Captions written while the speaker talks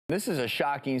This is a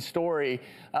shocking story.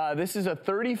 This is a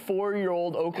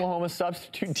 34-year-old Oklahoma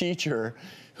substitute teacher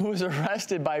who was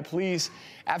arrested by police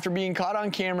after being caught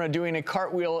on camera doing a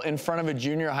cartwheel in front of a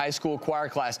junior high school choir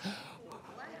class.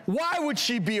 Why would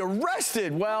she be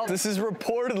arrested? Well, this is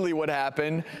reportedly what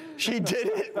happened. She did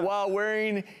it while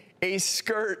wearing a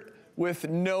skirt with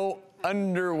no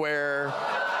underwear.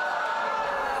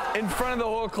 In front of the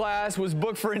whole class, was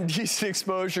booked for indecent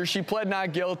exposure. She pled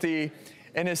not guilty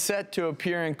and is set to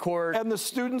appear in court. And the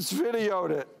students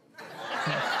videoed it.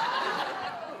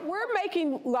 We're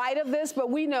making light of this, but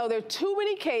we know there are too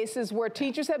many cases where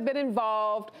teachers have been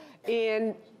involved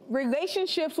in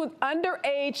relationships with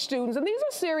underage students, and these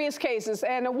are serious cases.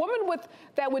 And a woman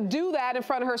that would do that in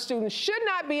front of her students should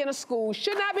not be in a school,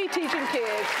 should not be teaching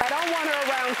kids. I don't want her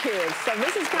around kids. So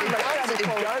this is kind of a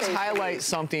It does highlight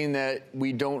something that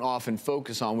we don't often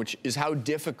focus on, which is how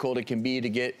difficult it can be to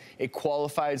get a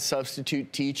qualified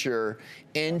substitute teacher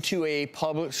into a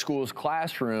public school's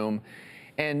classroom,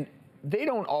 and they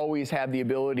don't always have the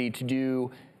ability to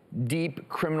do deep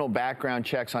criminal background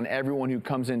checks on everyone who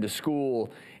comes into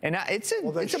school, and it's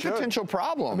a potential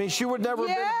problem. I mean, she would never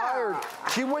have been hired.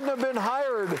 She wouldn't have been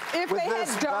hired if they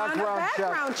had done a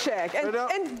background check. And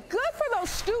good for those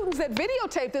students that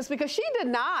videotaped this, because she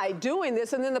denied doing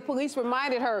this, and then the police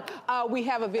reminded her, we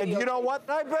have a video. And you know what?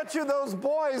 I bet you those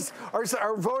boys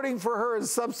are voting for her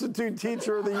as substitute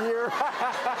teacher of the year.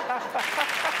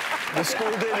 The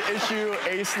school did issue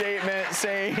a statement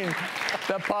saying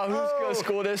the Pawhuska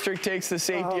School District takes the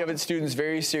safety of its students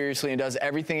very seriously and does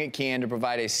everything it can to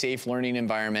provide a safe learning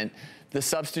environment. The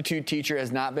substitute teacher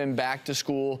has not been back to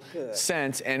school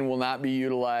since and will not be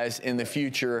utilized in the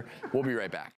future. We'll be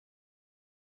right back.